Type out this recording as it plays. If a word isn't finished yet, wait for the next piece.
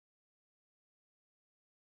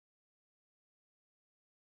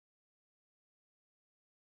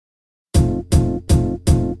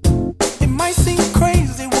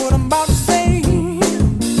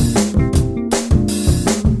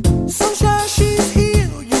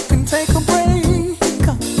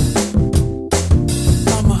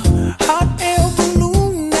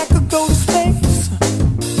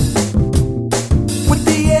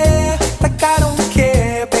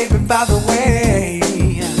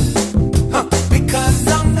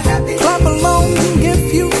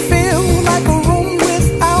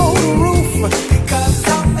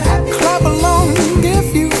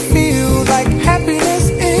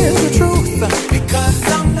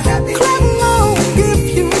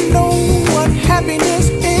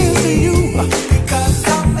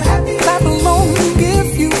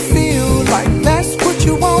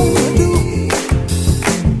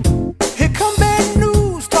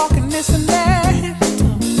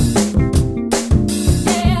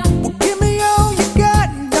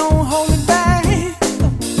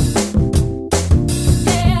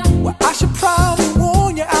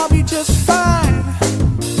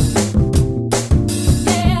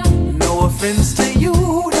happens to you,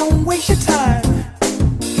 don't waste your time.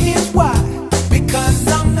 Here's why. Because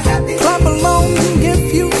I'm happy. Clap along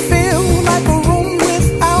if you feel like a room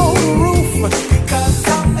without a roof. Because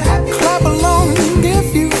I'm happy. Clap along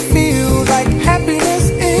if you feel like happiness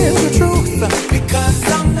is the truth. Because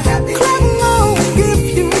I'm happy. Clap along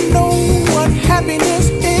if you know what happiness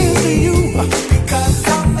is to you. Because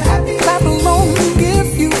I'm happy. Clap along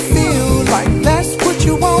if you feel like that's what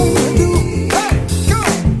you want to do. Hey, go!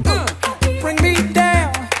 Bring me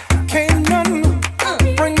down, can't none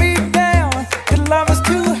bring me down. Your love is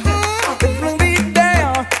too high. Bring me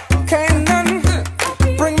down, can't none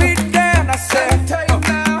bring me down. I said,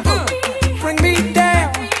 bring me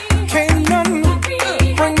down, can't none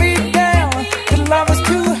bring me down. Your love is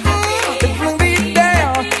too high. Bring me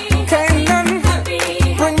down, can't none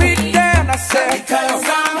bring me down. I said,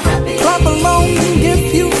 clap along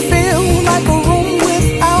if you feel like a room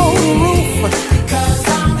without a roof.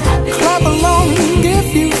 Clap along if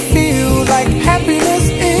you feel like happiness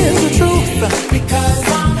is the truth.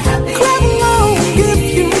 Clap along if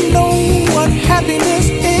you know what happiness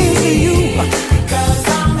is to you.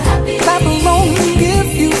 Clap along if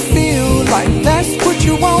you feel like that's what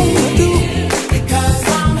you want to do.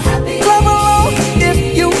 Clap along if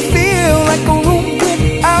you feel like a room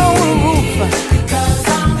without a roof.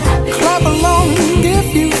 Clap along if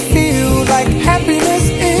you feel like happiness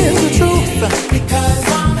is the truth.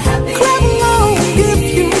 Clap along if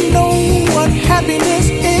you know what happiness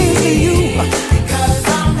is to you.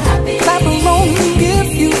 Clap along if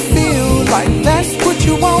you feel like that's what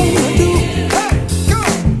you want to do.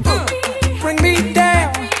 Bring me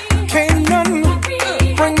down, can't none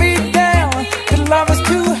bring me down. Your love is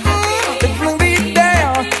too high. Bring me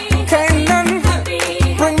down, can't none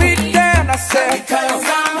bring me down. I said,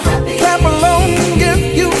 clap along if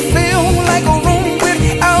you feel like a room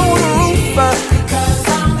without a roof.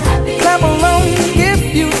 Clap along if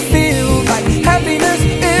you feel like happiness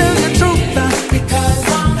is the truth.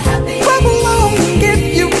 Clap along if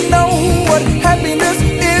you know what happiness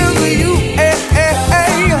is to you.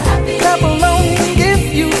 Clap along if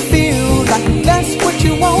you feel like that's what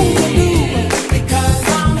you want to do.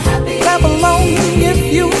 Clap along if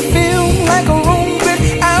you feel like a room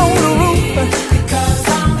without a roof.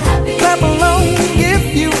 Clap along if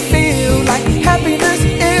you feel like happiness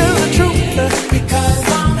is the truth.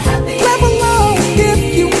 Clap along if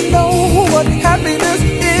you know what happiness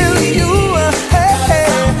is to you.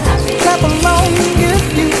 Clap along if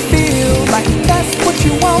you feel like that's what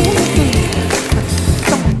you want to do.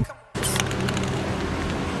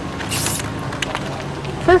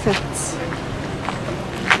 Perfect.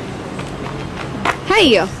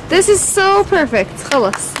 Hey, this is so perfect.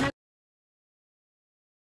 خلص.